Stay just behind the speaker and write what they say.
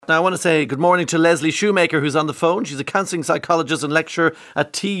Now, I want to say good morning to Leslie Shoemaker, who's on the phone. She's a counselling psychologist and lecturer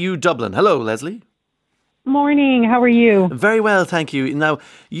at TU Dublin. Hello, Leslie. Morning, how are you? Very well, thank you. Now,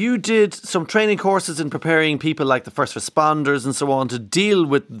 you did some training courses in preparing people like the first responders and so on to deal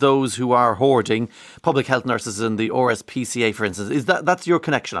with those who are hoarding, public health nurses and the RSPCA, for instance. That's your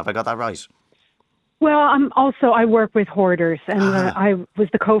connection? Have I got that right? Well, I work with hoarders, and I was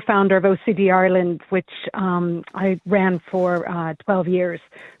the co-founder of OCD Ireland, which I ran for 12 years.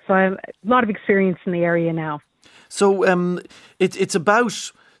 So I have a lot of experience in the area now. So it's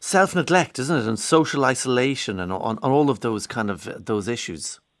about self-neglect, isn't it, and social isolation and on all of those those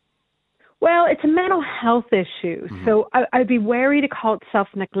issues. Well, it's a mental health issue. Mm-hmm. So I'd be wary to call it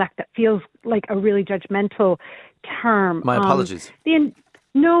self-neglect. That feels like a really judgmental term. My apologies.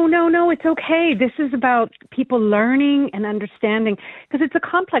 No, it's okay. This is about people learning and understanding, because it's a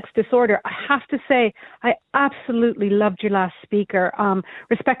complex disorder. I have to say, I absolutely loved your last speaker.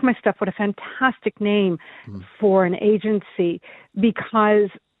 Respect My Stuff, what a fantastic name for an agency, because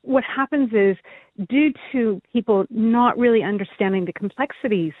what happens is, due to people not really understanding the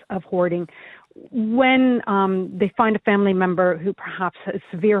complexities of hoarding, when they find a family member who perhaps has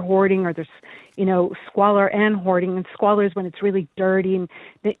severe hoarding, or there's, squalor and hoarding, and squalor is when it's really dirty, and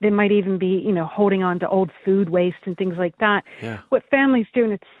they might even be, holding on to old food waste and things like that. Yeah. What families do,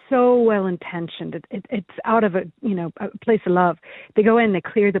 and it's so well intentioned, it's out of a place of love. They go in, they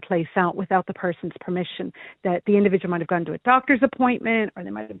clear the place out without the person's permission. That the individual might have gone to a doctor's appointment, or they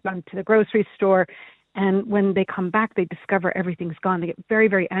might have gone to the grocery store, and when they come back, they discover everything's gone. They get very,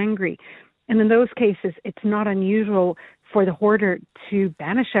 very angry. And in those cases, it's not unusual for the hoarder to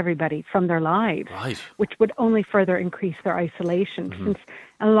banish everybody from their lives, right, which would only further increase their isolation. Mm-hmm. Since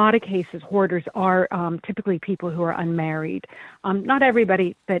in a lot of cases, hoarders are typically people who are unmarried. Not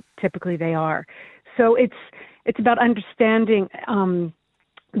everybody, but typically they are. So it's about understanding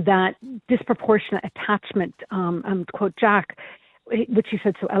that disproportionate attachment, to quote Jack, which he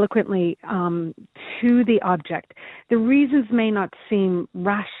said so eloquently, to the object. The reasons may not seem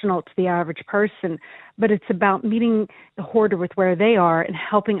rational to the average person, but it's about meeting the hoarder with where they are and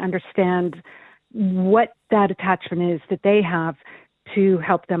helping understand what that attachment is that they have to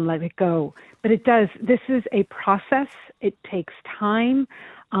help them let it go. But this is a process. It takes time.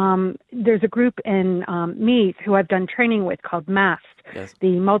 There's a group in Meath who I've done training with called MAST, yes,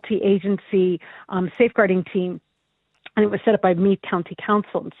 the multi-agency safeguarding team. And it was set up by Meath County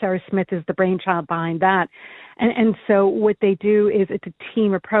Council, and Sarah Smith is the brainchild behind that. And so what they do is it's a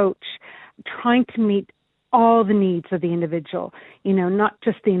team approach, trying to meet all the needs of the individual, not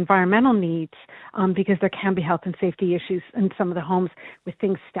just the environmental needs, because there can be health and safety issues in some of the homes with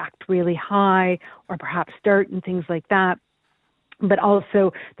things stacked really high, or perhaps dirt and things like that, but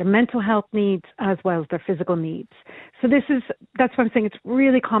also their mental health needs as well as their physical needs. So that's why I'm saying it's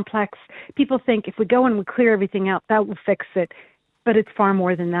really complex. People think if we go and we clear everything out, that will fix it. But it's far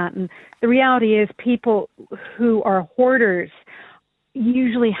more than that. And the reality is people who are hoarders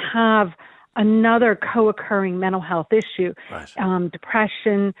usually have another co-occurring mental health issue, right,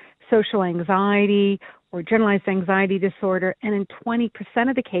 depression, social anxiety, or generalized anxiety disorder. And in 20%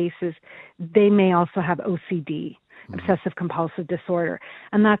 of the cases, they may also have OCD, obsessive compulsive disorder.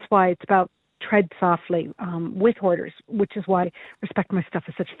 And that's why it's about tread softly with hoarders, which is why Respect My Stuff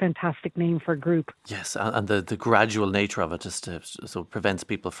is such a fantastic name for a group. Yes, and the gradual nature of it just so prevents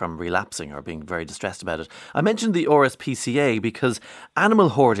people from relapsing or being very distressed about it. I mentioned the RSPCA because animal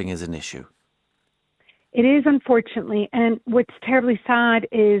hoarding is an issue. It is, unfortunately, and what's terribly sad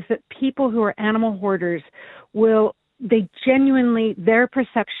is that people who are animal hoarders their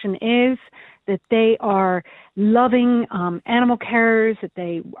perception is that they are loving animal carers, that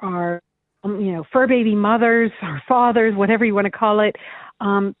they are, fur baby mothers or fathers, whatever you want to call it.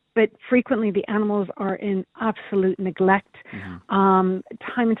 But frequently the animals are in absolute neglect. Mm-hmm.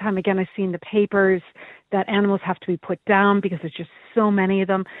 Time and time again, I see in the papers that animals have to be put down because there's just so many of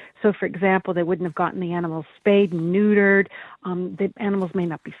them. So, for example, they wouldn't have gotten the animals spayed and neutered. The animals may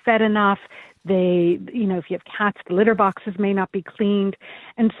not be fed enough. If you have cats, the litter boxes may not be cleaned.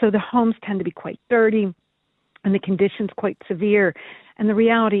 And so the homes tend to be quite dirty and the conditions quite severe. And the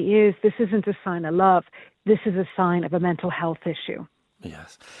reality is this isn't a sign of love. This is a sign of a mental health issue.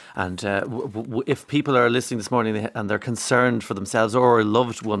 Yes. And if people are listening this morning and they're concerned for themselves or a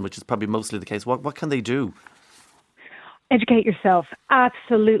loved one, which is probably mostly the case, what can they do? Educate yourself.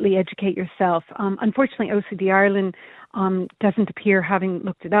 Absolutely educate yourself. Unfortunately, OCD Ireland Doesn't appear, having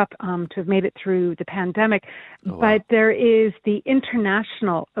looked it up, to have made it through the pandemic. Oh, wow. But there is the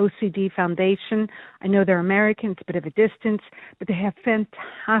International OCD Foundation. I know they're American, it's a bit of a distance, but they have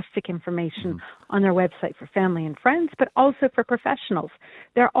fantastic information on their website for family and friends, but also for professionals.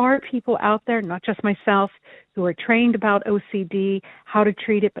 There are people out there, not just myself, who are trained about OCD, how to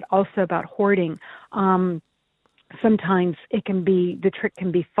treat it, but also about hoarding. Sometimes the trick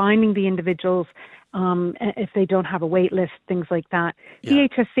can be finding the individuals if they don't have a wait list, things like that. Yeah. The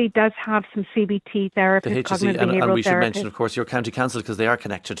HSC does have some CBT therapists, The HSC, cognitive and behavioural we should therapists. mention, of course, your county council, because they are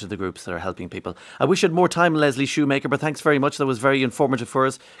connected to the groups that are helping people. I wish you had more time, Leslie Shoemaker, but thanks very much. That was very informative for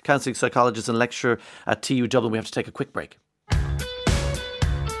us. Counselling psychologist and lecturer at TU Dublin. We have to take a quick break.